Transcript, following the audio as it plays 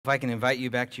If I can invite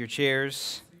you back to your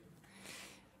chairs,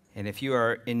 and if you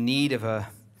are in need of a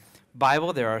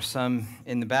Bible, there are some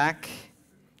in the back.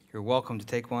 You're welcome to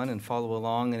take one and follow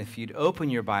along. And if you'd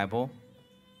open your Bible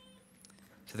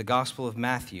to the Gospel of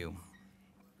Matthew,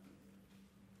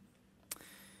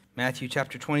 Matthew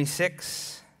chapter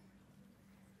 26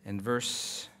 and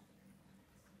verse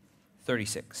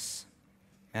 36.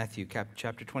 Matthew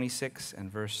chapter 26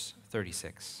 and verse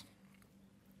 36.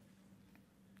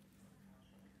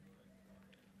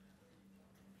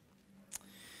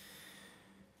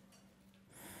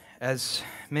 As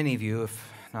many of you,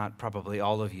 if not probably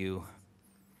all of you,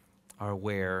 are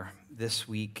aware, this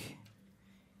week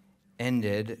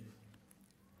ended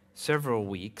several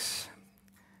weeks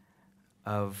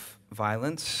of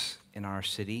violence in our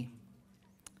city.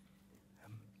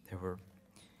 There were,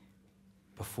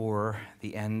 before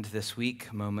the end this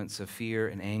week, moments of fear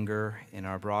and anger in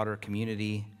our broader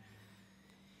community.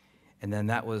 And then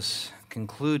that was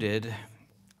concluded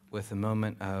with a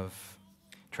moment of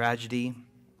tragedy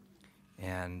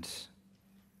and,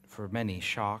 for many,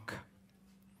 shock,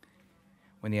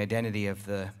 when the identity of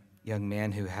the young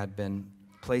man who had been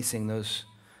placing those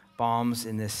bombs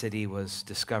in this city was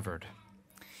discovered.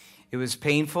 It was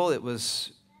painful, it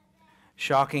was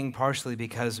shocking, partially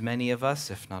because many of us,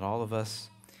 if not all of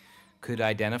us, could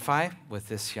identify with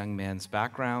this young man's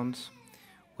background,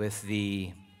 with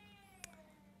the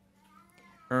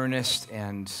earnest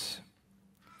and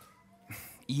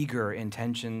eager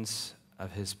intentions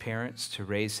of his parents to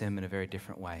raise him in a very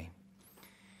different way.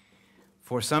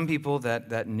 For some people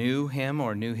that knew him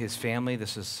or knew his family,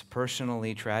 this is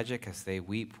personally tragic as they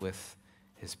weep with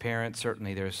his parents.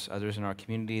 Certainly there's others in our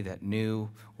community that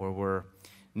knew or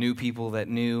knew people that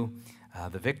knew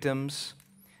the victims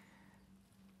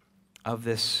of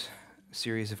this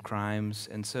series of crimes.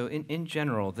 And so in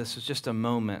general, this is just a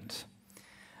moment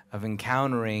of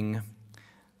encountering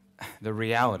the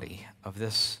reality of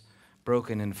this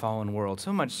broken and fallen world,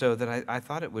 so much so that I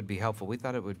thought it would be helpful. We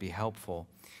thought it would be helpful,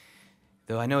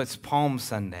 though I know it's Palm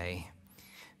Sunday,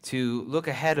 to look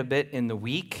ahead a bit in the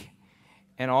week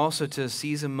and also to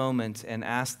seize a moment and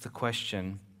ask the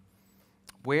question,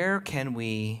 where can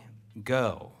we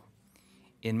go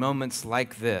in moments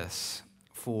like this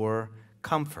for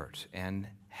comfort and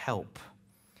help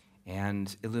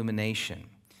and illumination?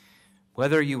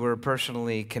 Whether you were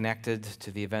personally connected to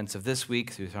the events of this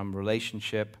week through some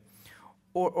relationship,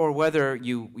 or whether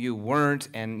you weren't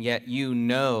and yet you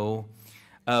know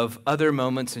of other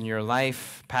moments in your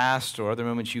life past or other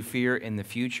moments you fear in the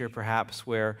future perhaps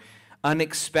where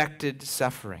unexpected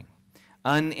suffering,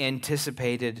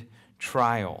 unanticipated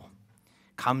trial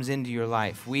comes into your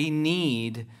life. We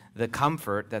need the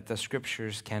comfort that the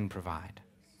Scriptures can provide.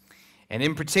 And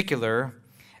in particular,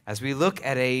 as we look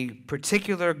at a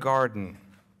particular garden,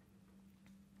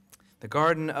 the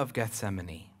Garden of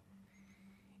Gethsemane,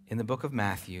 in the book of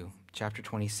Matthew, chapter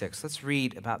 26. Let's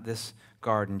read about this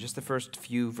garden, just the first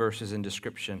few verses in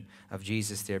description of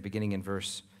Jesus there, beginning in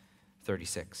verse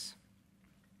 36.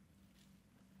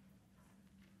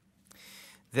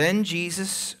 Then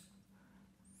Jesus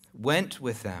went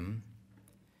with them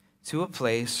to a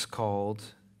place called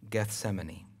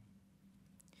Gethsemane.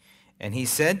 And he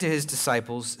said to his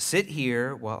disciples, "Sit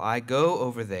here while I go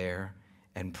over there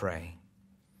and pray."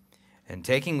 And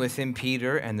taking with him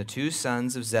Peter and the two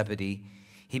sons of Zebedee,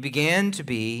 he began to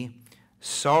be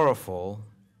sorrowful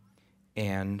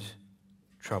and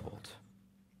troubled.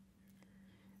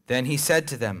 Then he said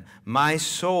to them, "My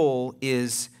soul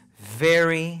is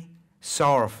very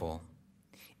sorrowful,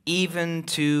 even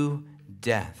to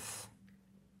death.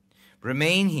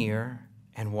 Remain here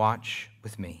and watch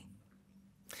with me."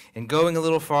 And going a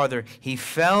little farther, he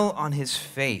fell on his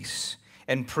face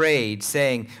and prayed,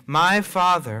 saying, "My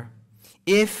Father,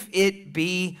 if it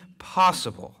be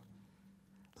possible,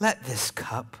 let this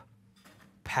cup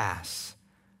pass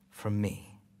from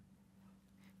me.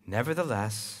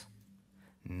 Nevertheless,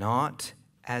 not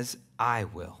as I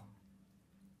will,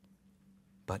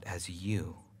 but as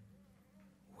you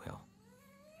will."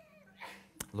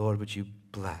 Lord, would you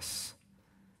bless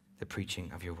the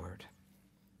preaching of your word?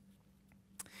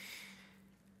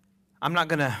 I'm not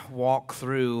going to walk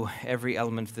through every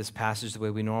element of this passage the way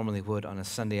we normally would on a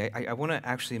Sunday. I want to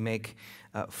actually make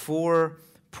 4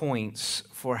 points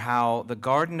for how the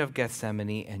Garden of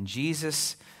Gethsemane and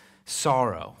Jesus'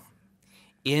 sorrow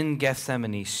in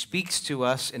Gethsemane speaks to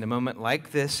us in a moment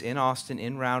like this in Austin,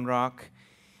 in Round Rock,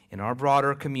 in our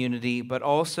broader community, but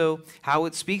also how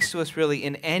it speaks to us really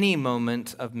in any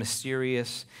moment of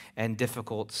mysterious and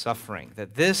difficult suffering.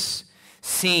 That this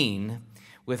scene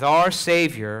with our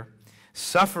Savior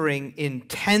suffering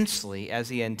intensely as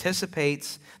he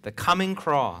anticipates the coming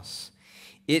cross,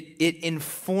 it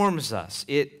informs us.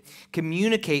 It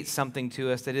communicates something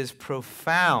to us that is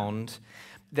profound,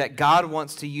 that God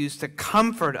wants to use to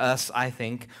comfort us, I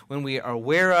think, when we are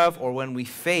aware of or when we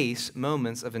face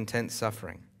moments of intense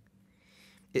suffering.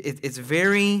 It's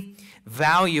very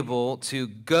valuable to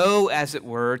go, as it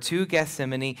were, to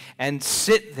Gethsemane and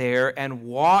sit there and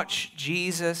watch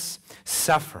Jesus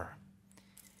suffer.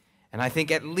 And I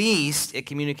think at least it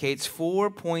communicates 4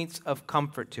 points of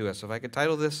comfort to us. So if I could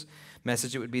title this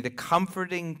message, it would be The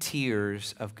Comforting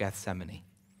Tears of Gethsemane.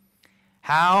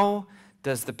 How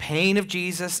does the pain of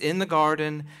Jesus in the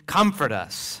garden comfort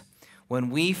us when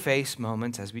we face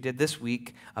moments, as we did this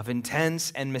week, of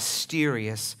intense and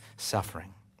mysterious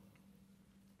suffering?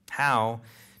 How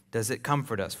does it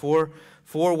comfort us? Four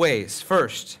ways.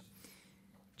 First,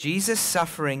 Jesus'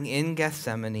 suffering in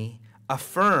Gethsemane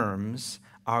affirms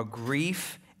our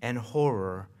grief and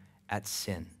horror at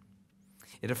sin.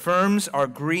 It affirms our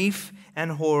grief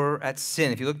and horror at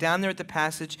sin. If you look down there at the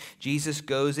passage, Jesus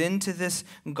goes into this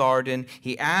garden.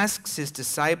 He asks his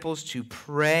disciples to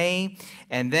pray,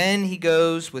 and then he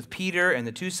goes with Peter and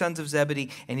the 2 sons of Zebedee,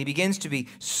 and he begins to be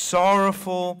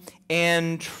sorrowful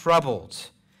and troubled.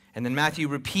 And then Matthew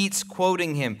repeats,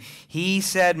 quoting him, he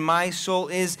said, "My soul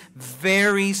is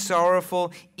very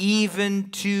sorrowful, even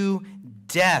to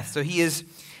death." So he is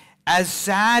as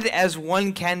sad as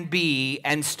one can be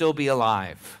and still be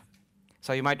alive.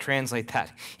 So you might translate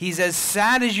that. He's as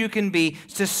sad as you can be,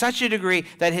 to such a degree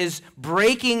that his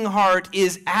breaking heart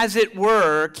is, as it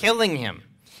were, killing him,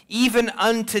 even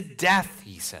unto death,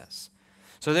 he says.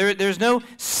 So there's no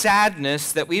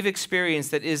sadness that we've experienced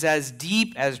that is as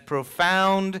deep, as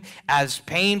profound, as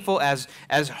painful, as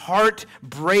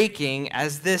heartbreaking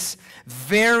as this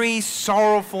very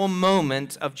sorrowful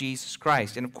moment of Jesus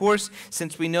Christ. And of course,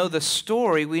 since we know the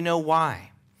story, we know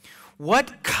why.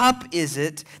 What cup is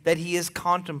it that he is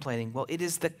contemplating? Well, it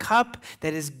is the cup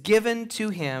that is given to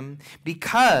him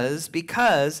because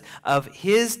of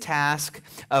his task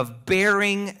of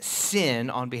bearing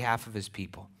sin on behalf of his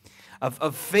people.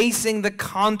 Of facing the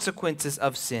consequences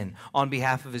of sin on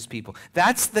behalf of his people.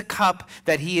 That's the cup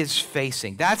that he is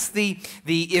facing. That's the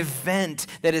event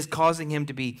that is causing him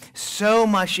to be so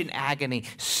much in agony,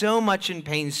 so much in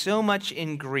pain, so much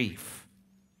in grief.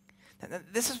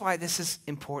 This is why this is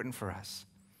important for us.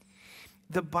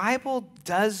 The Bible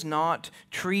does not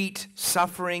treat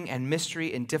suffering and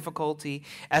mystery and difficulty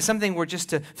as something we're just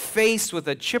to face with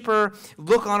a chipper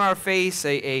look on our face,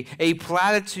 a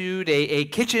platitude, a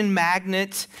kitchen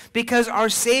magnet, because our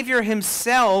Savior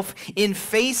himself, in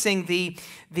facing the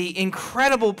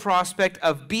incredible prospect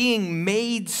of being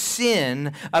made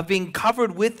sin, of being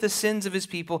covered with the sins of his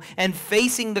people, and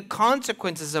facing the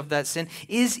consequences of that sin,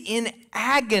 is in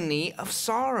agony of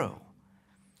sorrow.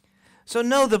 So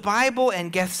no, the Bible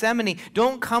and Gethsemane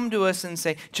don't come to us and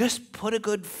say, just put a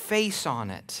good face on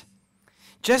it.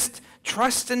 Just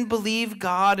trust and believe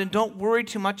God and don't worry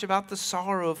too much about the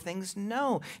sorrow of things.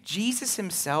 No, Jesus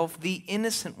himself, the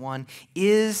innocent one,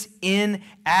 is in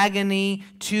agony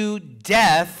to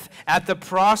death at the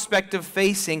prospect of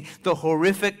facing the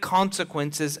horrific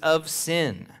consequences of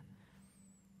sin.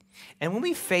 And when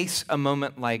we face a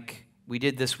moment like we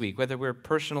did this week, whether we're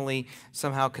personally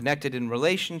somehow connected in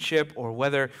relationship or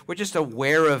whether we're just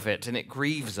aware of it and it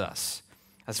grieves us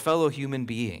as fellow human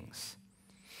beings,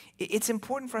 it's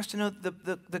important for us to know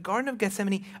the Garden of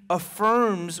Gethsemane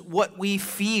affirms what we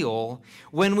feel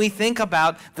when we think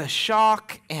about the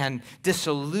shock and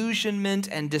disillusionment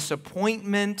and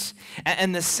disappointment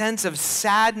and the sense of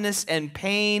sadness and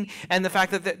pain and the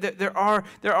fact that there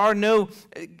are no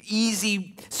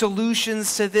easy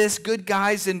solutions to this, good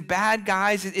guys and bad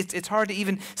guys. It's hard to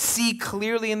even see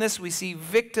clearly in this. We see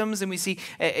victims and we see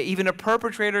even a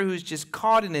perpetrator who's just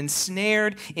caught and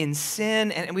ensnared in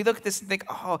sin. And we look at this and think,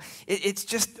 oh, it's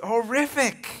just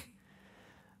horrific.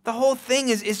 The whole thing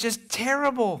is just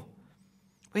terrible.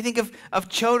 We think of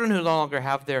children who no longer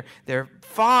have their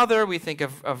father. We think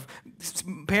of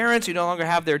parents who no longer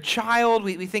have their child.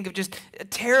 We think of just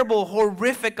terrible,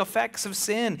 horrific effects of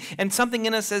sin. And something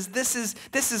in us says, this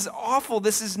is awful.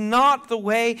 This is not the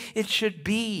way it should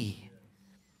be.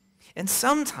 And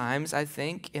sometimes, I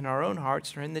think, in our own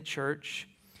hearts or in the church,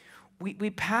 we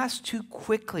pass too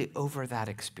quickly over that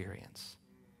experience.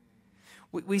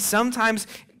 We sometimes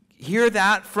hear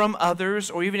that from others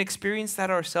or even experience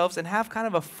that ourselves and have kind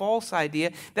of a false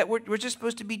idea that we're just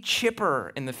supposed to be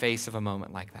chipper in the face of a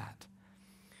moment like that.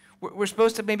 We're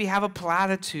supposed to maybe have a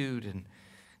platitude and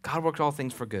God worked all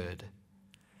things for good.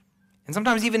 And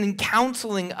sometimes even in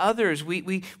counseling others,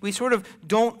 we sort of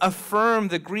don't affirm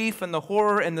the grief and the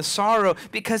horror and the sorrow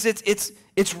because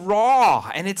it's raw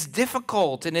and it's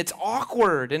difficult and it's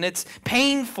awkward and it's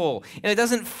painful and it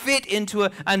doesn't fit into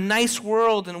a nice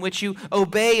world in which you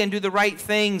obey and do the right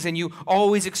things and you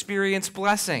always experience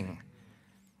blessing.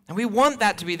 And we want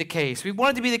that to be the case. We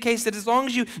want it to be the case that as long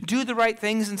as you do the right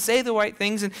things and say the right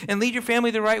things and lead your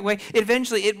family the right way,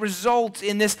 eventually it results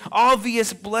in this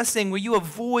obvious blessing where you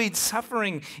avoid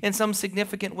suffering in some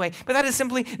significant way. But that is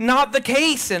simply not the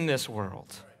case in this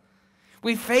world.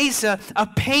 We face a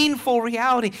painful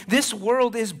reality. This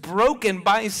world is broken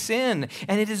by sin,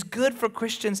 and it is good for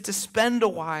Christians to spend a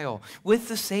while with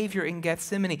the Savior in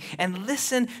Gethsemane and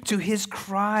listen to his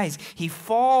cries. He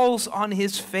falls on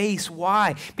his face.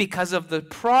 Why? Because of the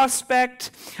prospect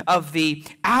of the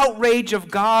outrage of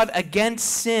God against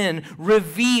sin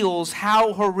reveals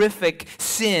how horrific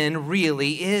sin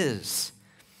really is.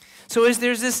 So as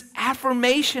there's this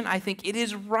affirmation, I think it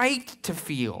is right to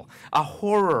feel a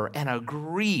horror and a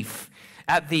grief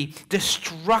at the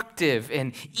destructive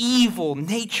and evil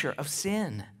nature of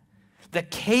sin, the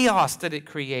chaos that it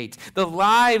creates, the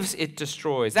lives it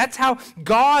destroys. That's how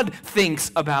God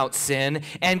thinks about sin,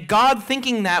 and God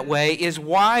thinking that way is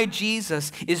why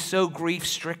Jesus is so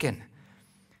grief-stricken,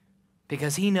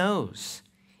 because he knows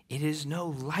it is no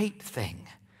light thing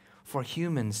for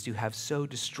humans to have so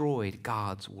destroyed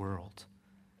God's world.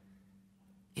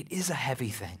 It is a heavy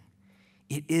thing.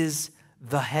 It is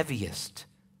the heaviest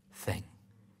thing.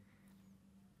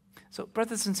 So,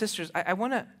 brothers and sisters, I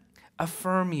want to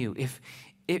affirm you.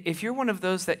 If you're one of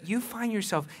those that you find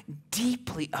yourself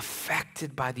deeply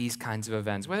affected by these kinds of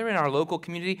events, whether in our local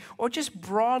community or just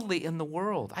broadly in the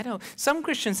world. I know some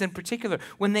Christians in particular,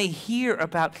 when they hear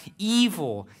about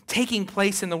evil taking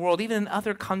place in the world, even in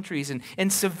other countries,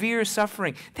 and severe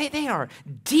suffering, they are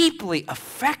deeply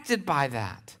affected by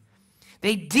that.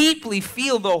 They deeply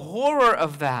feel the horror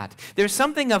of that. There's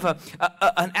something of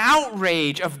an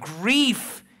outrage of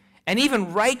grief and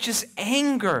even righteous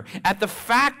anger at the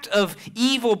fact of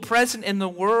evil present in the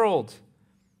world.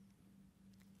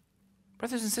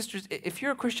 Brothers and sisters, if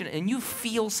you're a Christian and you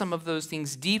feel some of those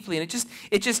things deeply and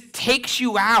it just takes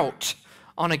you out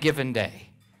on a given day,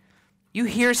 you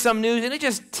hear some news and it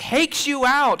just takes you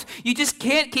out. You just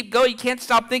can't keep going. You can't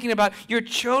stop thinking about your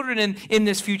children in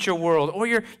this future world, or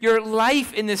your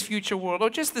life in this future world, or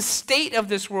just the state of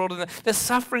this world and the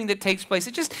suffering that takes place.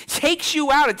 It just takes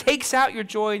you out. It takes out your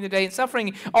joy in the day and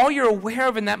suffering. All you're aware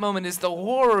of in that moment is the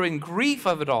horror and grief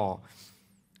of it all.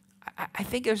 I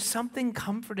think there's something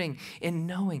comforting in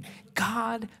knowing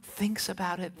God thinks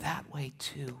about it that way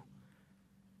too.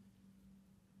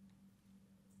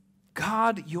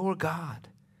 God, your God,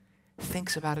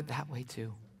 thinks about it that way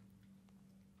too.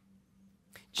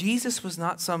 Jesus was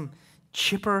not some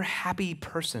chipper, happy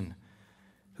person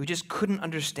who just couldn't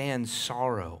understand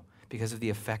sorrow because of the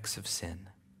effects of sin.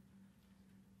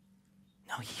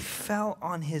 No, he fell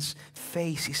on his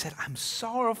face. He said, I'm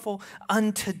sorrowful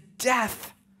unto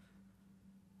death.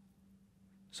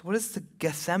 So what does the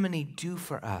Gethsemane do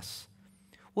for us?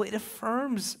 Well, it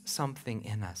affirms something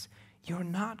in us. You're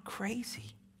not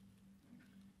crazy.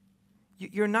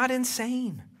 You're not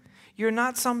insane. You're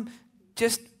not some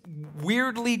just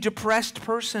weirdly depressed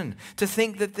person to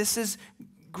think that this is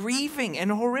grieving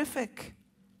and horrific.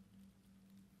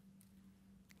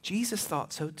 Jesus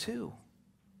thought so too.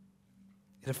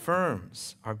 It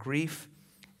affirms our grief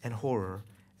and horror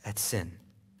at sin.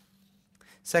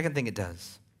 Second thing it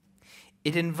does,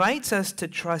 it invites us to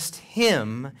trust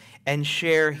him and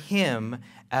share him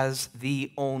as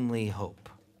the only hope.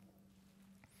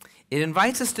 It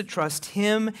invites us to trust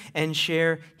him and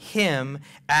share him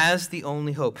as the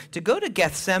only hope. To go to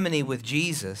Gethsemane with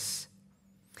Jesus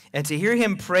and to hear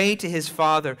him pray to his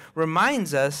Father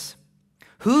reminds us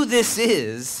who this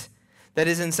is that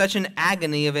is in such an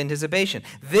agony of anticipation.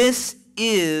 This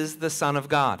is the Son of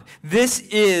God. This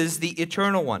is the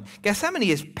Eternal One. Gethsemane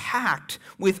is packed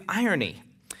with irony.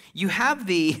 You have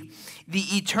the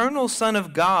eternal Son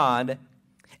of God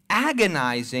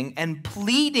agonizing and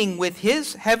pleading with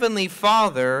his heavenly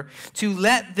Father to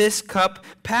let this cup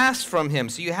pass from him.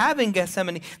 So you have in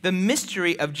Gethsemane the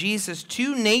mystery of Jesus'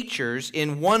 two natures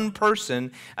in one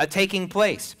person taking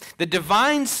place. The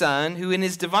divine Son, who in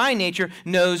his divine nature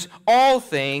knows all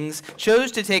things,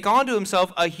 chose to take onto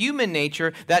himself a human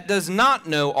nature that does not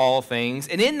know all things.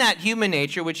 And in that human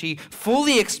nature, which he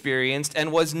fully experienced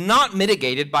and was not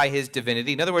mitigated by his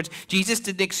divinity. In other words, Jesus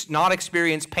did not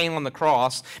experience pain on the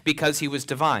cross because he was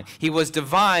divine. He was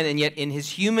divine, and yet in his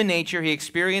human nature, he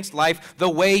experienced life the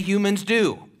way humans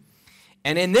do.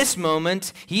 And in this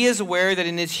moment, he is aware that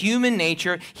in his human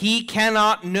nature, he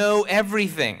cannot know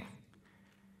everything.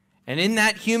 And in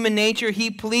that human nature, he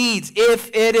pleads,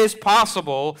 if it is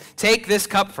possible, take this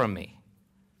cup from me.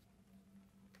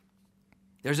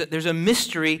 There's a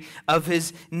mystery of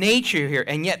his nature here,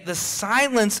 and yet the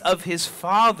silence of his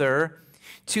Father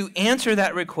to answer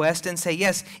that request and say,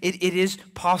 yes, it is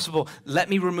possible. Let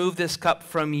me remove this cup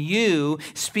from you,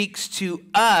 speaks to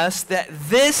us that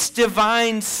this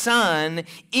divine Son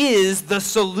is the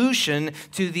solution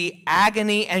to the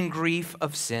agony and grief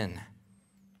of sin.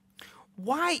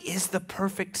 Why is the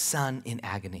perfect Son in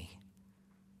agony?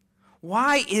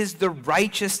 Why is the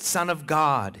righteous Son of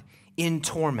God in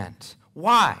torment?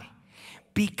 Why?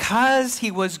 Because he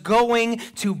was going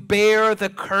to bear the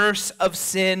curse of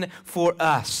sin for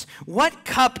us. What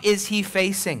cup is he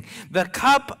facing? The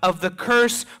cup of the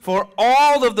curse for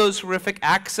all of those horrific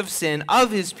acts of sin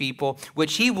of his people,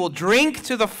 which he will drink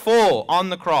to the full on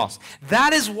the cross.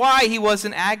 That is why he was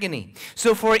in agony.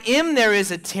 So for him there is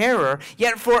a terror,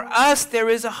 yet for us there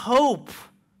is a hope.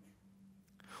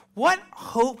 What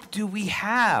hope do we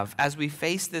have as we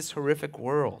face this horrific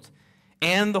world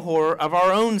and the horror of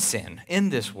our own sin in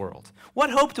this world?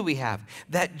 What hope do we have?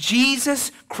 That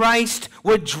Jesus Christ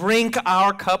would drink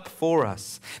our cup for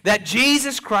us. That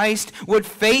Jesus Christ would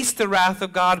face the wrath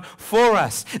of God for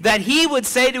us. That he would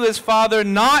say to his Father,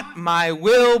 not my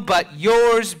will, but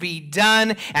yours be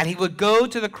done. And he would go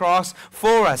to the cross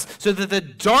for us. So that the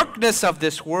darkness of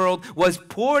this world was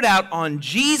poured out on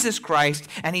Jesus Christ,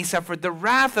 and he suffered the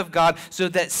wrath of God, so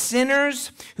that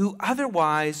sinners who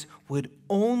otherwise would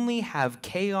only have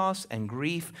chaos and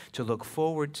grief to look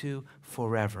forward to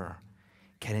forever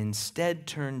can instead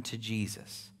turn to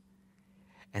Jesus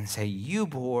and say, you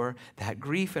bore that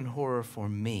grief and horror for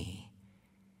me,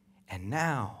 and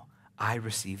now I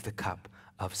receive the cup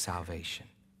of salvation.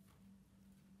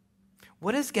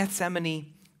 What does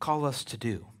Gethsemane call us to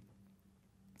do?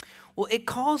 Well, it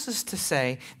calls us to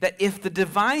say that if the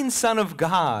divine Son of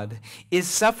God is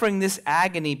suffering this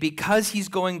agony because he's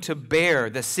going to bear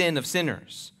the sin of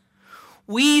sinners,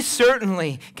 we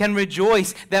certainly can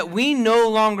rejoice that we no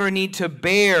longer need to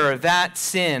bear that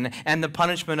sin and the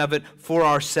punishment of it for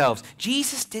ourselves.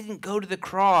 Jesus didn't go to the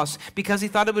cross because he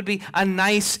thought it would be a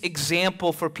nice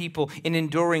example for people in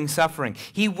enduring suffering.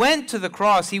 He went to the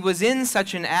cross. He was in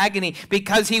such an agony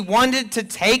because he wanted to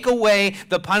take away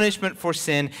the punishment for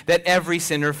sin that every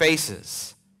sinner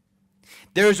faces.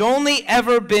 There's only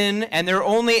ever been, and there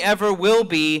only ever will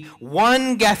be,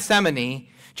 one Gethsemane,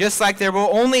 just like there will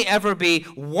only ever be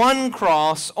one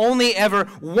cross, only ever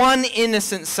one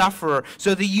innocent sufferer.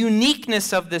 So the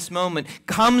uniqueness of this moment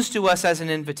comes to us as an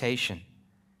invitation.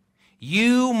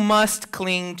 You must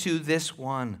cling to this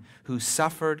one who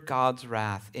suffered God's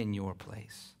wrath in your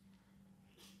place.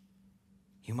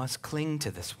 You must cling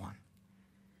to this one.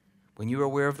 When you are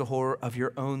aware of the horror of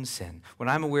your own sin, when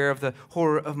I'm aware of the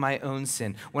horror of my own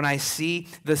sin, when I see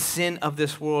the sin of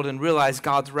this world and realize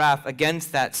God's wrath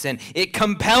against that sin, it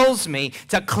compels me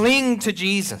to cling to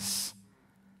Jesus,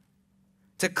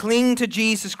 to cling to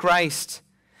Jesus Christ,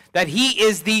 that he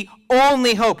is the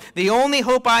only hope. The only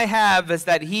hope I have is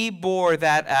that he bore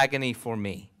that agony for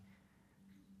me.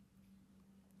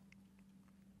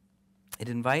 It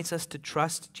invites us to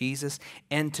trust Jesus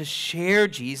and to share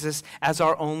Jesus as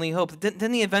our only hope.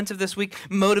 Didn't the events of this week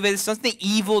motivate us? Doesn't the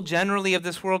evil generally of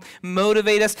this world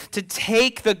motivate us to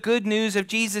take the good news of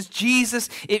Jesus? Jesus,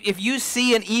 if you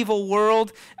see an evil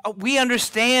world, we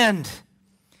understand.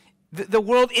 The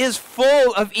world is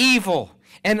full of evil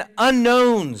and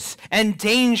unknowns and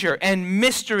danger and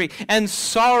mystery and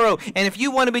sorrow. And if you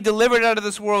want to be delivered out of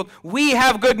this world, we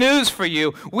have good news for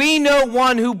you. We know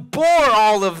one who bore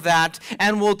all of that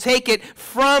and will take it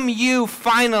from you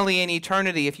finally in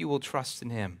eternity if you will trust in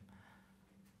him.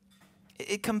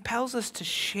 It compels us to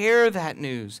share that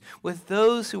news with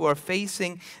those who are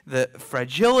facing the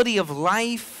fragility of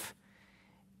life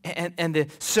and the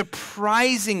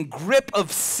surprising grip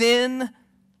of sin.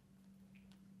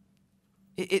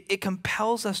 It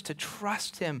compels us to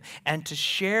trust him and to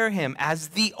share him as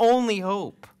the only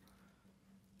hope.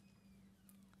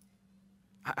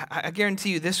 I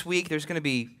guarantee you this week there's going to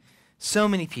be so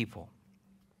many people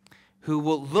who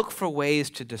will look for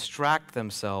ways to distract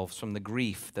themselves from the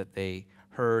grief that they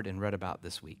heard and read about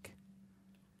this week.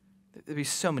 There'll be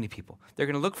so many people. They're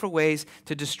going to look for ways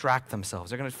to distract themselves.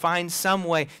 They're going to find some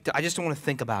way to, I just don't want to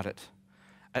think about it.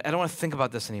 I don't want to think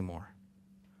about this anymore.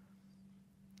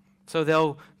 So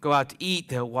they'll go out to eat,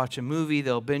 they'll watch a movie,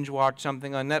 they'll binge watch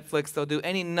something on Netflix, they'll do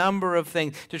any number of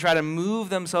things to try to move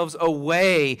themselves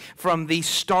away from the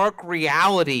stark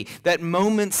reality that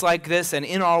moments like this, and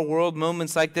in our world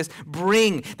moments like this,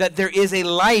 bring, that there is a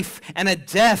life and a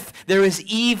death, there is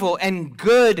evil and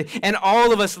good, and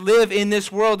all of us live in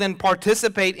this world and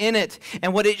participate in it.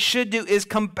 And what it should do is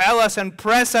compel us and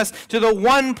press us to the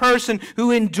one person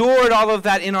who endured all of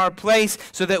that in our place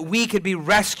so that we could be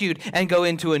rescued and go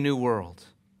into a new world.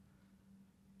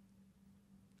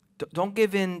 Don't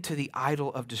give in to the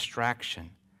idol of distraction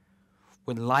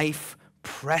when life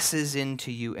presses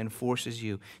into you and forces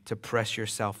you to press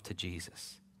yourself to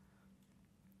Jesus.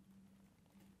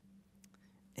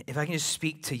 If I can just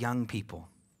speak to young people,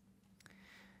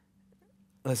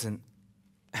 listen,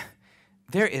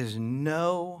 there is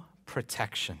no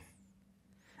protection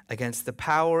against the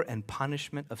power and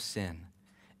punishment of sin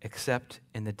except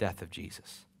in the death of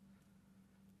Jesus.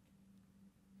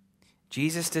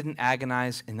 Jesus didn't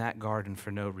agonize in that garden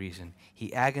for no reason.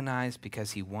 He agonized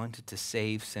because he wanted to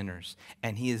save sinners,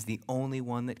 and he is the only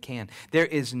one that can. There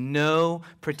is no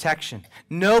protection.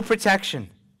 No protection.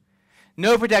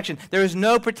 No protection. There is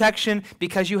no protection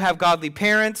because you have godly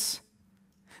parents.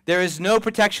 There is no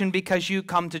protection because you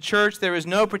come to church. There is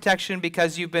no protection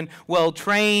because you've been well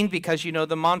trained, because you know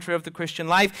the mantra of the Christian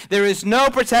life. There is no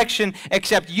protection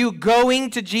except you going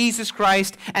to Jesus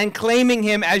Christ and claiming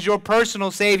him as your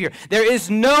personal Savior. There is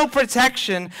no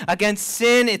protection against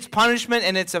sin, its punishment,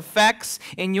 and its effects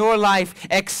in your life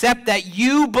except that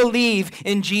you believe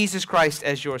in Jesus Christ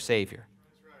as your Savior.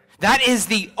 That is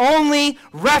the only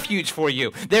refuge for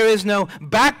you. There is no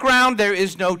background, there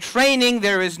is no training,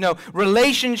 there is no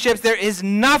relationships, there is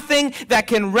nothing that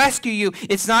can rescue you.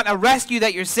 It's not a rescue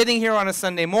that you're sitting here on a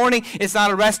Sunday morning. It's not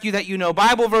a rescue that you know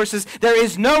Bible verses. There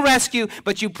is no rescue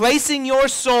but you placing your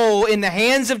soul in the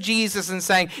hands of Jesus and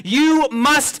saying, you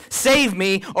must save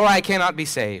me or I cannot be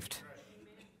saved.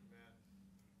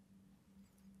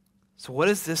 So what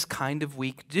does this kind of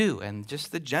week do? And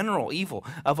just the general evil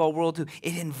of our world do?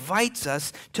 It invites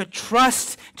us to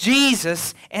trust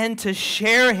Jesus and to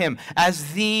share him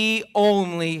as the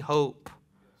only hope.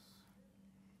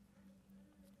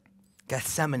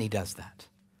 Gethsemane does that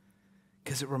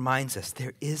because it reminds us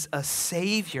there is a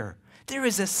Savior. There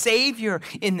is a Savior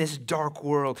in this dark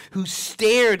world who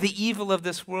stared the evil of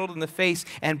this world in the face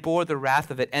and bore the wrath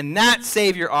of it. And that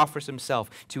Savior offers himself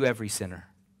to every sinner.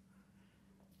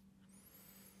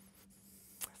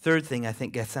 Third thing I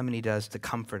think Gethsemane does to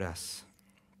comfort us.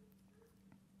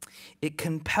 It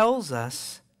compels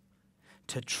us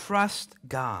to trust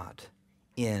God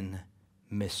in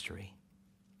mystery.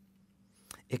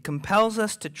 It compels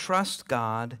us to trust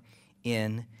God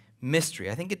in mystery.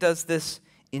 I think it does this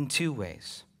in two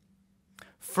ways.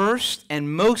 First,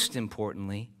 and most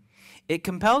importantly, it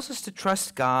compels us to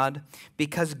trust God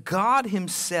because God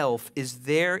himself is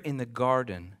there in the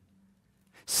garden,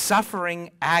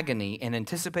 suffering agony and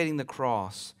anticipating the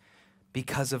cross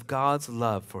because of God's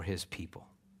love for his people.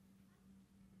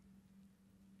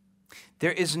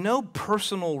 There is no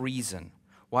personal reason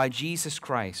why Jesus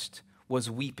Christ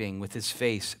was weeping with his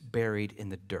face buried in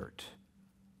the dirt.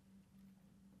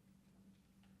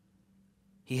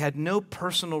 He had no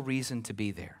personal reason to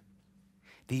be there.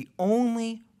 The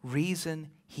only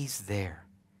reason he's there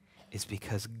is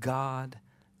because God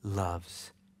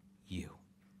loves you.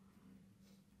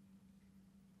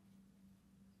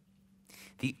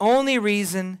 The only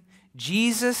reason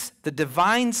Jesus, the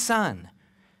divine Son,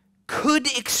 could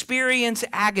experience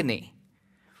agony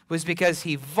was because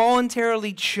he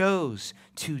voluntarily chose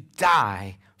to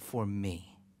die for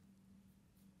me.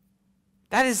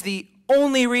 That is the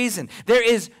only reason. There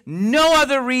is no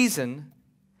other reason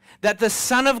that the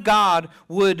Son of God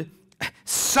would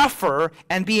suffer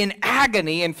and be in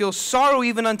agony and feel sorrow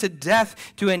even unto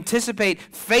death to anticipate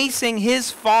facing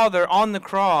his Father on the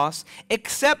cross,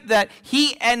 except that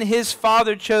he and his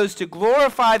Father chose to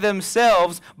glorify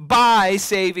themselves by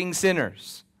saving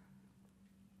sinners.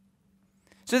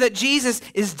 So that Jesus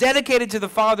is dedicated to the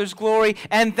Father's glory,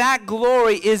 and that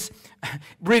glory is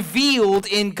revealed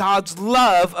in God's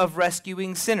love of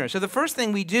rescuing sinners. So the first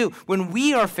thing we do when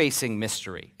we are facing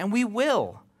mystery, and we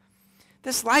will,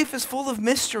 this life is full of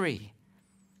mystery.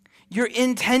 Your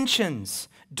intentions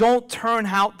don't turn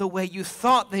out the way you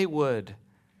thought they would.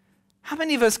 How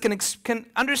many of us can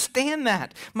understand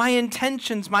that? My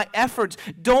intentions, my efforts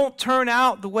don't turn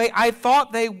out the way I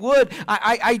thought they would.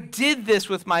 I did this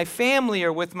with my family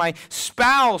or with my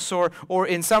spouse or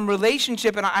in some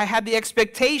relationship, and I had the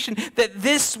expectation that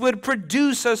this would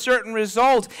produce a certain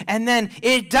result, and then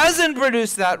it doesn't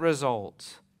produce that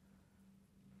result.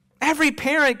 Every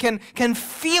parent can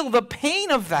feel the pain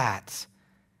of that.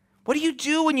 What do you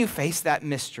do when you face that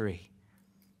mystery?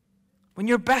 When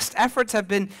your best efforts have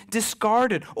been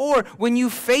discarded, or when you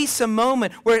face a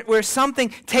moment where something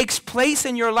takes place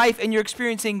in your life and you're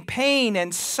experiencing pain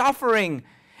and suffering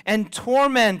and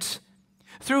torment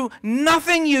through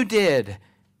nothing you did.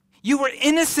 You were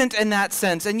innocent in that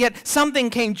sense, and yet something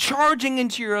came charging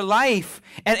into your life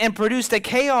and produced a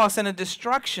chaos and a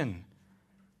destruction.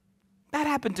 That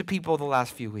happened to people the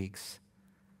last few weeks.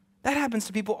 That happens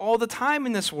to people all the time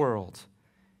in this world.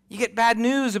 You get bad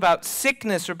news about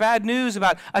sickness, or bad news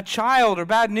about a child, or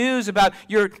bad news about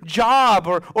your job,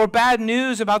 or bad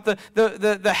news about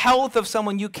the health of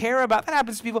someone you care about. That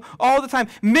happens to people all the time.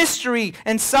 Mystery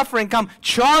and suffering come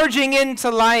charging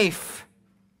into life.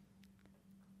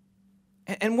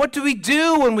 And what do we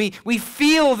do when we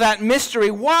feel that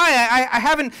mystery? Why? I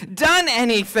haven't done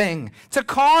anything to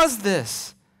cause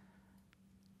this.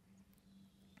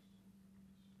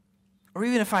 Or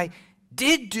even if I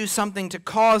did do something to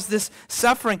cause this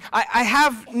suffering, I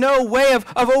have no way of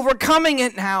overcoming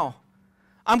it now.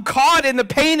 I'm caught in the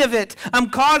pain of it. I'm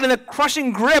caught in the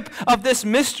crushing grip of this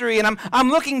mystery, and I'm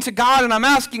looking to God and I'm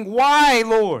asking, why,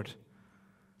 Lord?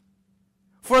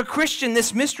 For a Christian,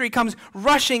 this mystery comes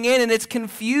rushing in, and it's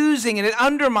confusing, and it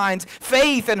undermines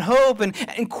faith and hope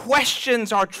and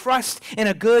questions our trust in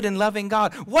a good and loving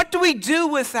God. What do we do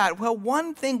with that? Well,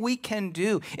 one thing we can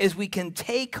do is we can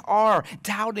take our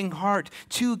doubting heart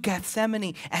to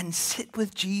Gethsemane and sit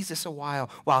with Jesus a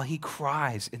while he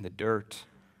cries in the dirt.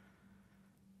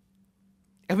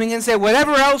 And we can say,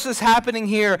 whatever else is happening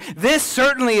here, this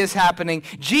certainly is happening.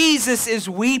 Jesus is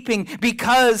weeping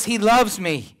because he loves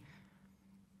me.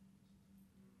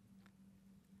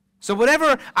 So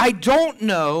whatever I don't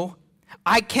know,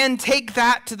 I can take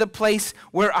that to the place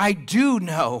where I do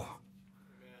know.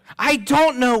 I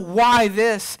don't know why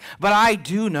this, but I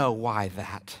do know why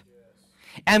that.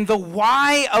 And the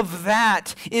why of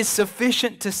that is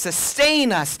sufficient to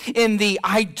sustain us in the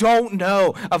I don't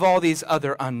know of all these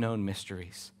other unknown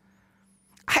mysteries.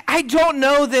 I don't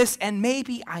know this, and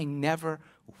maybe I never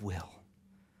will.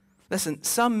 Listen,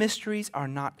 some mysteries are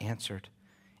not answered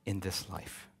in this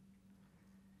life.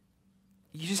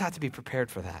 You just have to be prepared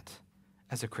for that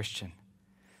as a Christian.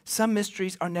 Some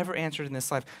mysteries are never answered in this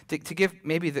life. To give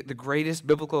maybe the greatest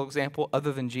biblical example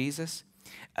other than Jesus,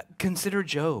 consider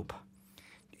Job.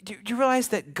 Do you realize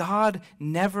that God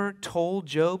never told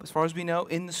Job, as far as we know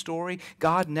in the story,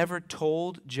 God never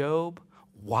told Job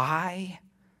why?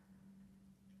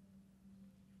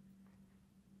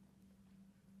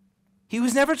 He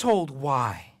was never told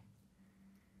why.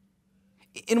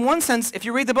 In one sense, if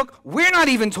you read the book, we're not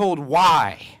even told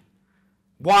why.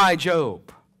 Why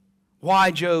Job?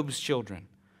 Why Job's children?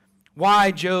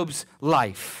 Why Job's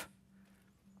life?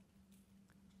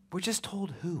 We're just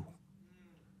told who.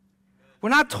 We're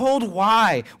not told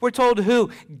why. We're told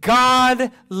who. God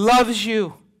loves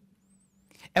you.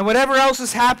 And whatever else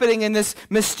is happening in this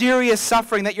mysterious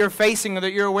suffering that you're facing or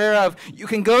that you're aware of, you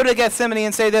can go to Gethsemane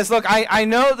and say this, look, I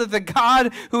know that the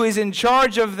God who is in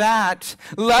charge of that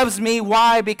loves me.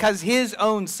 Why? Because his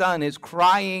own son is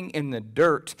crying in the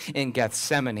dirt in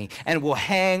Gethsemane and will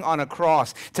hang on a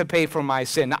cross to pay for my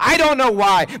sin. Now, I don't know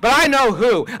why, but I know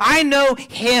who. I know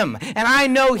him, and I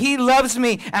know he loves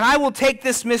me, and I will take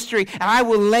this mystery and I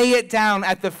will lay it down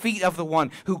at the feet of the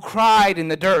one who cried in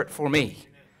the dirt for me.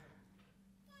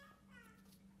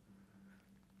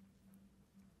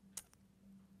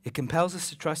 It compels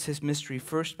us to trust his mystery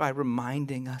first by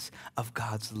reminding us of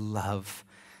God's love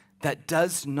that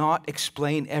does not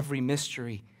explain every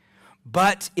mystery,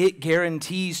 but it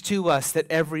guarantees to us that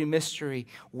every mystery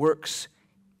works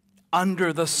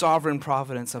under the sovereign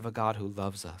providence of a God who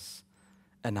loves us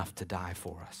enough to die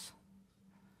for us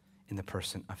in the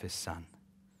person of his Son.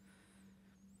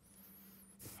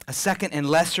 A second and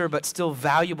lesser but still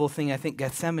valuable thing I think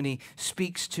Gethsemane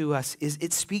speaks to us is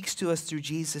it speaks to us through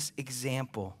Jesus'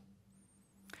 example.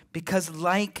 Because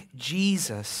like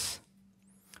Jesus,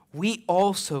 we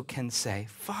also can say,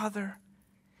 Father,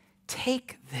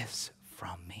 take this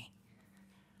from me.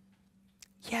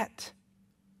 Yet,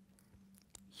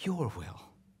 your will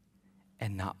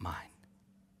and not mine.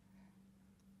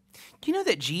 Do you know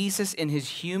that Jesus in his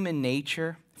human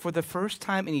nature, for the first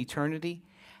time in eternity,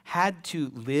 had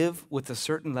to live with a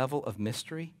certain level of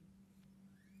mystery?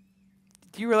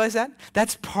 Do you realize that?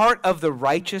 That's part of the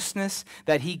righteousness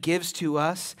that he gives to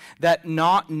us, that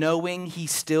not knowing he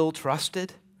still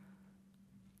trusted.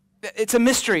 It's a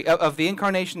mystery of the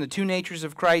incarnation, the two natures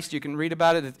of Christ. You can read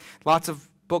about it. Lots of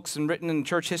books and written in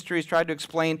church history has tried to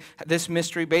explain this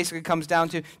mystery. Basically comes down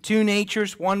to two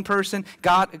natures, one person.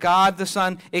 God the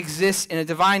Son exists in a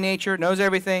divine nature, knows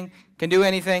everything, can do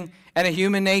anything, and a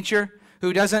human nature.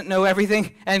 who doesn't know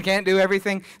everything and can't do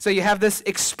everything. So you have this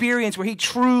experience where he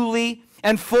truly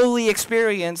and fully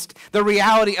experienced the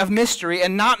reality of mystery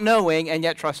and not knowing and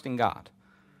yet trusting God.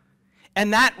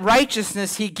 And that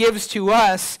righteousness he gives to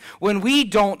us when we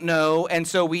don't know and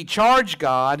so we charge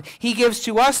God, he gives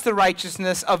to us the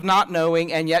righteousness of not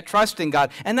knowing and yet trusting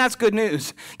God. And that's good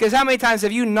news. Because how many times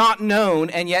have you not known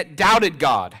and yet doubted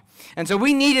God? And so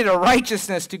we needed a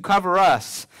righteousness to cover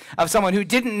us of someone who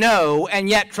didn't know and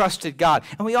yet trusted God.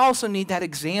 And we also need that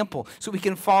example so we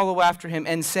can follow after him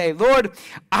and say, Lord,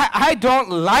 I don't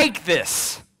like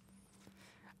this.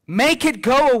 Make it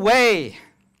go away.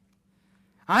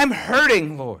 I'm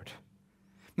hurting, Lord.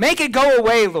 Make it go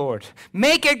away, Lord.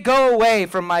 Make it go away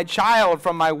from my child,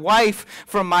 from my wife,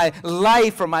 from my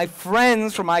life, from my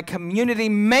friends, from my community.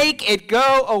 Make it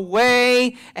go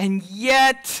away. And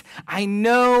yet, I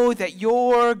know that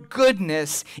your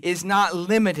goodness is not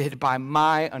limited by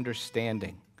my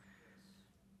understanding.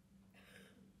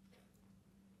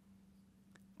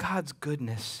 God's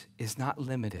goodness is not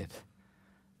limited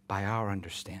by our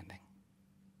understanding.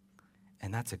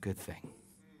 And that's a good thing.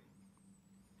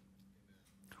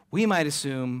 We might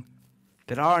assume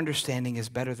that our understanding is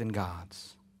better than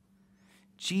God's.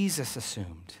 Jesus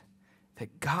assumed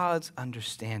that God's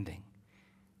understanding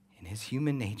in his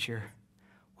human nature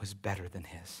was better than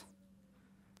his.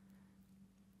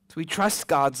 So we trust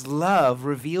God's love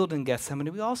revealed in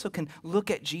Gethsemane. We also can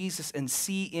look at Jesus and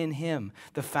see in him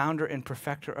the founder and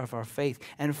perfecter of our faith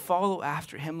and follow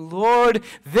after him. Lord,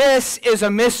 this is a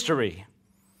mystery.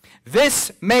 This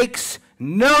makes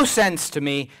no sense to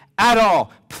me at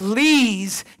all.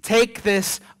 Please take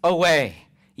this away.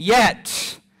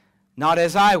 Yet, not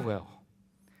as I will,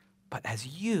 but as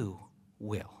you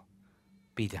will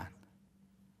be done.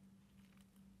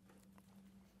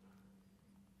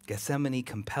 Gethsemane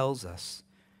compels us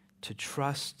to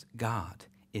trust God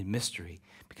in mystery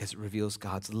because it reveals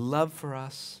God's love for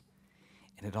us,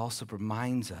 and it also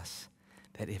reminds us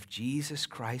that if Jesus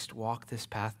Christ walked this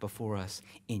path before us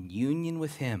in union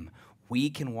with him, we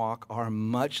can walk our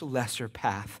much lesser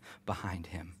path behind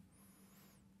him.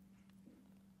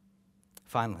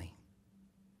 Finally,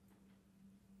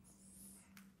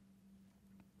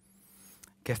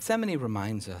 Gethsemane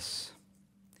reminds us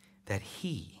that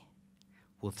he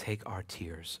will take our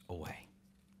tears away.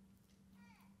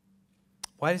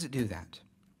 Why does it do that?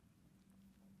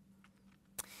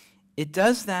 It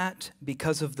does that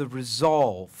because of the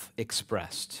resolve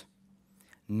expressed.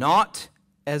 Not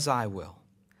as I will,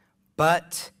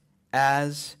 but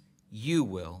as you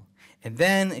will. And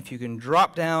then, if you can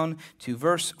drop down to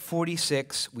verse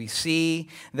 46, we see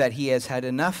that he has had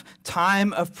enough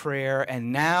time of prayer,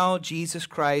 and now Jesus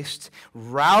Christ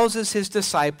rouses his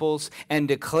disciples and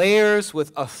declares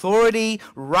with authority,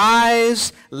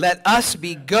 "Rise, let us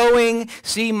be going.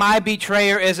 See, my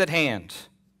betrayer is at hand."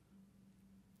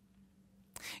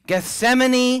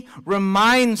 Gethsemane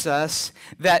reminds us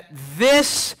that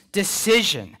this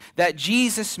decision that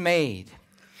Jesus made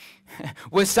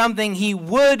was something he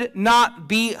would not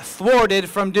be thwarted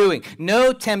from doing.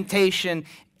 No temptation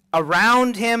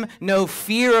around him, no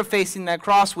fear of facing that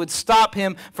cross would stop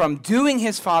him from doing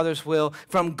his Father's will,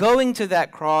 from going to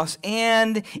that cross.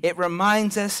 And it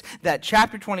reminds us that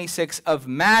chapter 26 of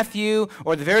Matthew,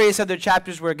 or the various other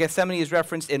chapters where Gethsemane is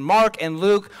referenced in Mark and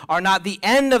Luke, are not the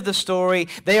end of the story.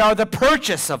 They are the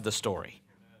purchase of the story.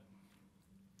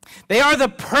 They are the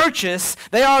purchase,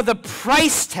 they are the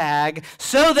price tag,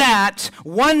 so that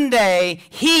one day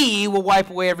he will wipe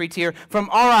away every tear from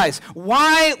our eyes.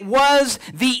 Why was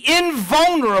the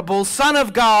invulnerable Son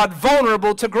of God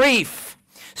vulnerable to grief?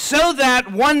 So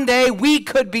that one day we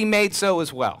could be made so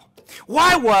as well.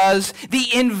 Why was the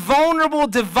invulnerable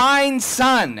divine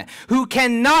Son, who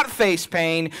cannot face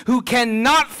pain, who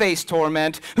cannot face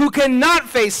torment, who cannot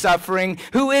face suffering,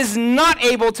 who is not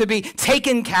able to be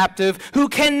taken captive, who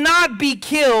cannot be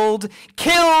killed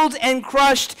and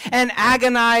crushed and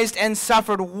agonized and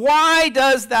suffered? Why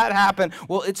does that happen?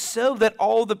 Well, it's so that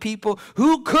all the people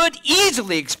who could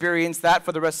easily experience that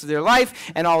for the rest of their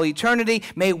life and all eternity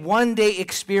may one day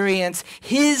experience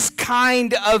his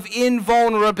kind of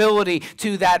invulnerability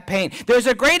to that pain. There's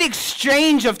a great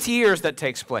exchange of tears that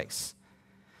takes place.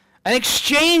 An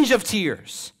exchange of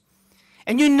tears.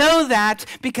 And you know that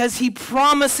because he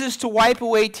promises to wipe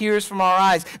away tears from our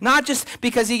eyes. Not just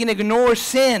because he can ignore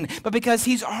sin, but because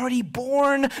he's already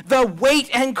borne the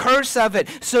weight and curse of it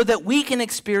so that we can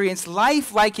experience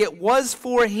life like it was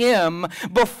for him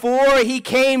before he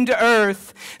came to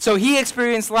earth. So he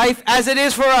experienced life as it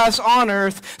is for us on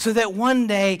earth so that one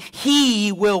day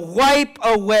he will wipe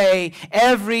away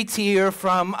every tear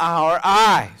from our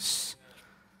eyes.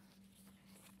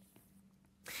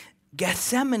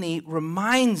 Gethsemane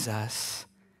reminds us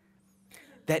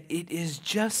that it is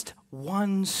just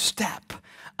one step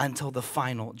until the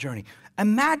final journey.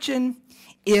 Imagine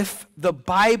if the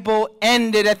Bible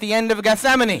ended at the end of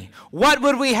Gethsemane. What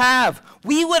would we have?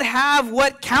 We would have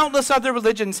what countless other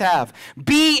religions have.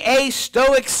 Be a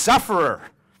stoic sufferer.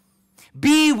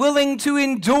 Be willing to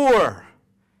endure.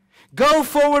 Go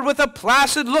forward with a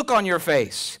placid look on your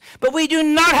face. But we do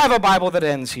not have a Bible that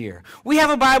ends here. We have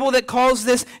a Bible that calls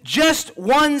this just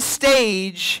one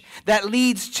stage that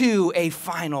leads to a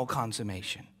final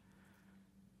consummation.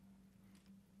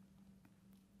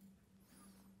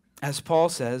 As Paul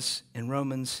says in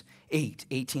Romans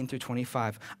 8:18 through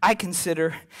 25, I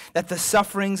consider that the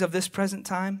sufferings of this present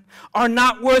time are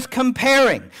not worth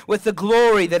comparing with the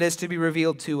glory that is to be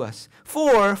revealed to us.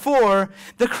 For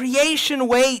the creation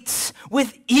waits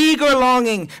with eager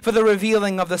longing for the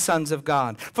revealing of the sons of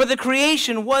God. For the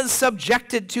creation was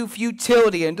subjected to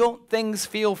futility. And don't things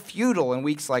feel futile in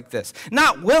weeks like this?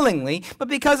 Not willingly, but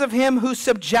because of him who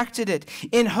subjected it,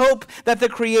 in hope that the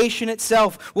creation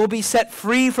itself will be set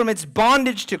free from its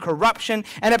bondage to corruption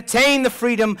and obtain the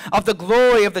freedom of the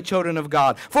glory of the children of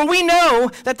God. For we know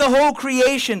that the whole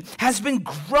creation has been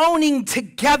groaning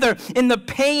together in the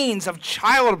pains of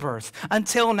childbirth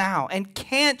until now. And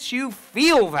can't you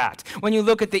feel that when you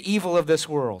look at the evil of this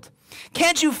world?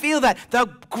 Can't you feel that? The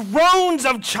groans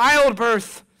of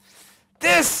childbirth.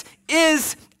 This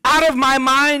is out of my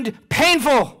mind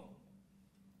painful.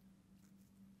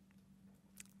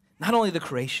 Not only the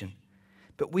creation,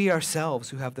 but we ourselves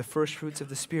who have the first fruits of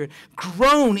the Spirit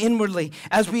groan inwardly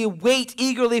as we wait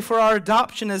eagerly for our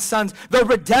adoption as sons, the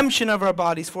redemption of our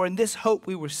bodies. For in this hope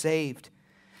we were saved.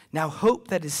 Now hope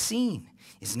that is seen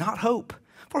is not hope.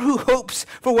 For who hopes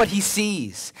for what he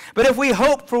sees? But if we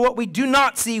hope for what we do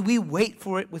not see, we wait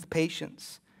for it with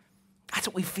patience. That's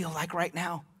what we feel like right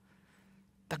now.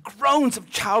 The groans of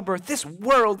childbirth. This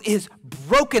world is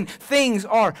broken. Things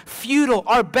are futile.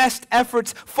 Our best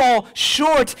efforts fall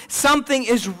short. Something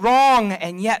is wrong,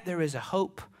 and yet there is a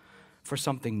hope for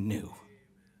something new.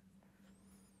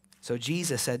 So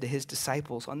Jesus said to his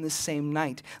disciples on this same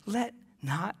night, let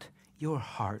not your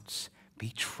hearts be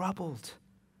troubled.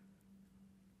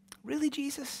 Really,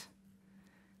 Jesus?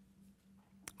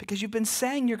 Because you've been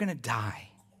saying you're going to die.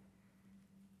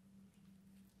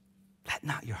 Let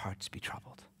not your hearts be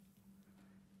troubled.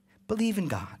 Believe in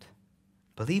God.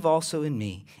 Believe also in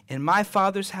me. In my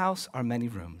Father's house are many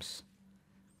rooms.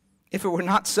 If it were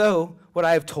not so, would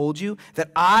I have told you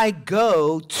that I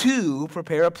go to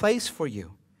prepare a place for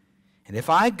you? And if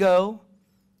I go,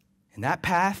 and that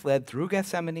path led through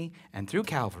Gethsemane and through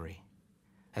Calvary,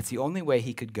 that's the only way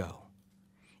he could go.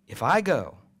 If I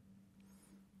go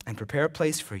and prepare a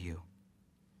place for you,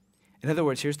 in other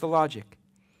words, here's the logic.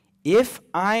 If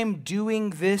I'm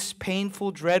doing this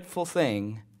painful, dreadful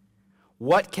thing,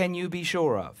 what can you be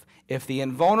sure of? If the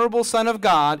invulnerable Son of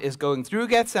God is going through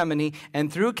Gethsemane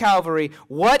and through Calvary,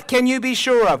 what can you be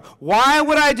sure of? Why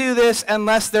would I do this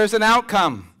unless there's an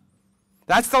outcome?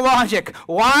 That's the logic.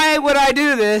 Why would I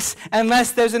do this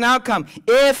unless there's an outcome?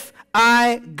 If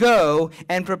I go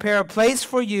and prepare a place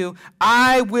for you,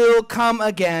 I will come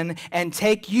again and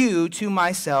take you to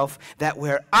myself, that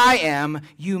where I am,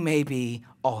 you may be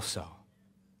also.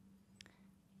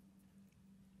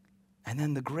 And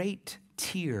then the great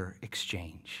tear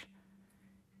exchange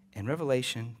in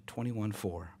Revelation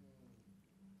 21:4.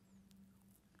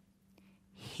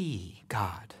 He,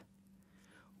 God,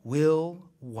 will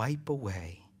wipe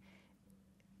away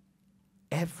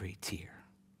every tear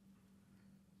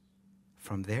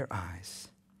from their eyes,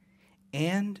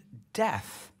 and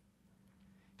death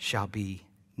shall be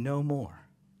no more.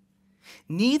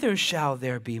 Neither shall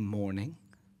there be mourning,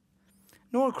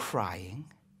 nor crying,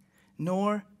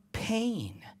 nor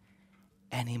pain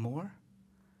anymore,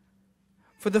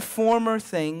 for the former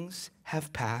things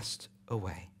have passed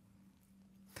away.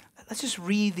 Let's just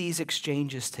read these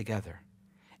exchanges together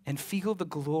and feel the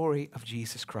glory of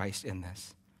Jesus Christ in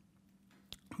this.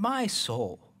 My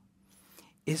soul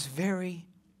is very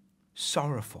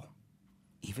sorrowful,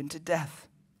 even to death.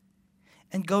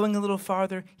 And going a little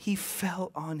farther, he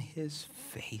fell on his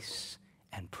face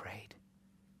and prayed.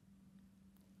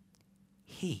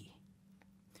 He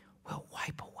will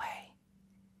wipe away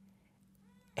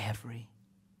every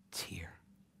tear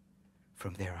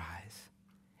from their eyes,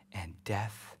 and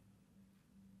death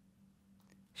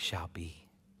shall be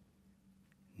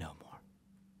no more.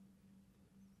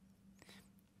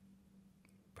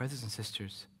 Brothers and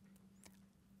sisters,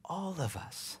 all of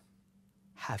us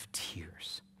have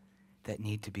tears that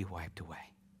need to be wiped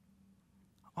away.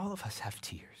 All of us have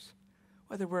tears.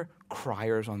 Whether we're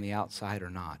criers on the outside or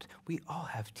not, we all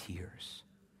have tears.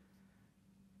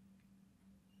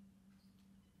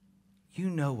 You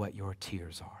know what your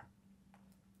tears are.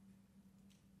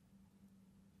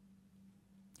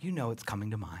 You know it's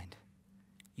coming to mind.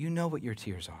 You know what your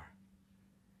tears are.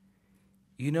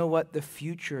 You know what the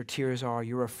future tears are.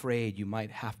 You're afraid you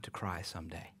might have to cry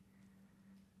someday.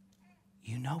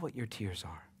 You know what your tears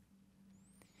are.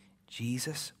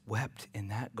 Jesus wept in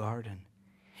that garden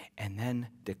and then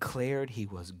declared he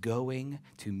was going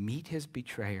to meet his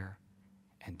betrayer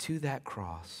and to that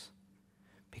cross,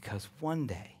 because one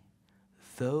day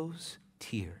those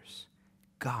tears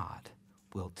God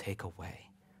will take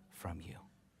away from you,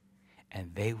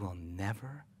 and they will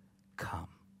never come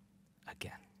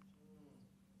again.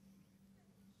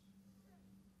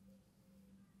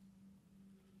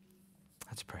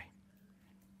 Let's pray.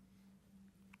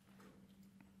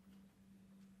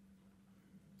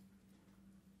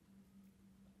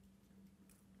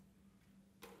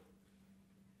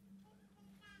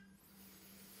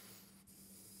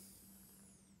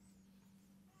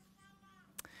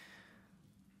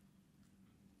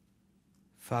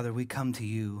 Father, we come to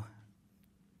you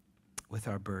with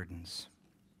our burdens,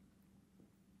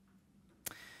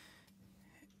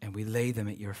 and we lay them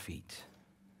at your feet.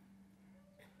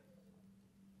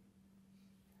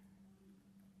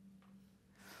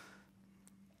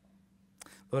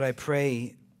 Lord, I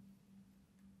pray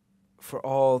for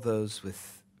all those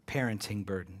with parenting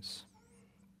burdens.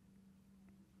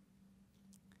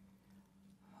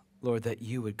 Lord, that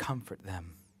you would comfort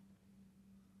them.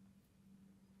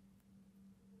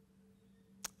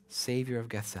 Savior of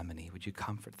Gethsemane, would you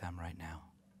comfort them right now?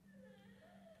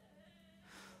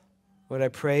 Lord, I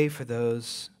pray for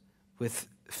those with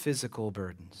physical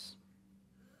burdens.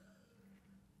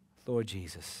 Lord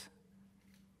Jesus,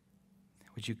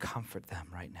 would you comfort them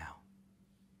right now?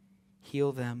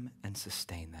 Heal them and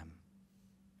sustain them.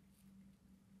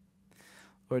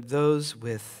 Lord, those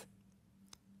with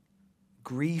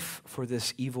grief for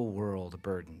this evil world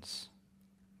burdens.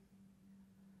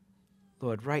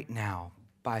 Lord, right now,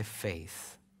 by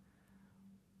faith,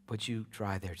 would you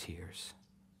dry their tears?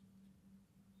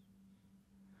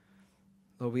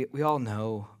 Lord, we all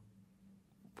know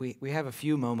we have a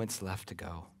few moments left to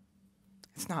go.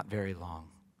 It's not very long.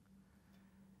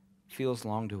 It feels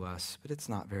long to us, but it's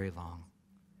not very long.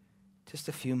 Just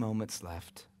a few moments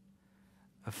left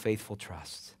of faithful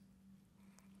trust.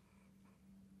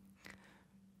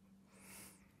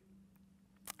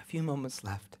 A few moments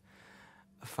left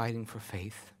of fighting for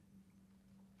faith.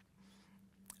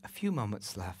 A few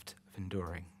moments left of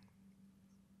enduring,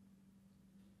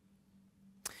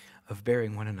 of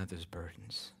bearing one another's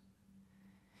burdens.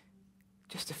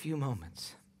 Just a few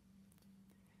moments.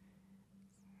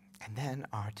 And then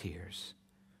our tears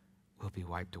will be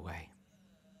wiped away.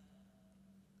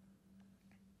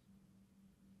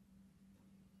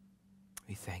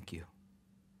 We thank you,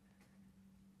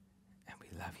 and we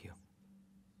love you.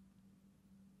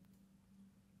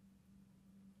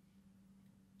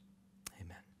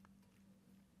 Amen.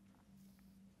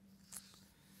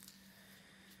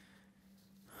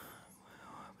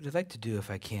 What I'd like to do,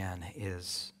 if I can,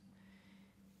 is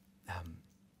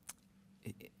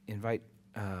invite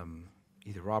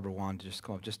either Rob or Juan to just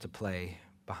come up just to play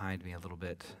behind me a little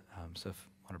bit. So if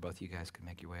one or both of you guys could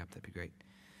make your way up, that'd be great.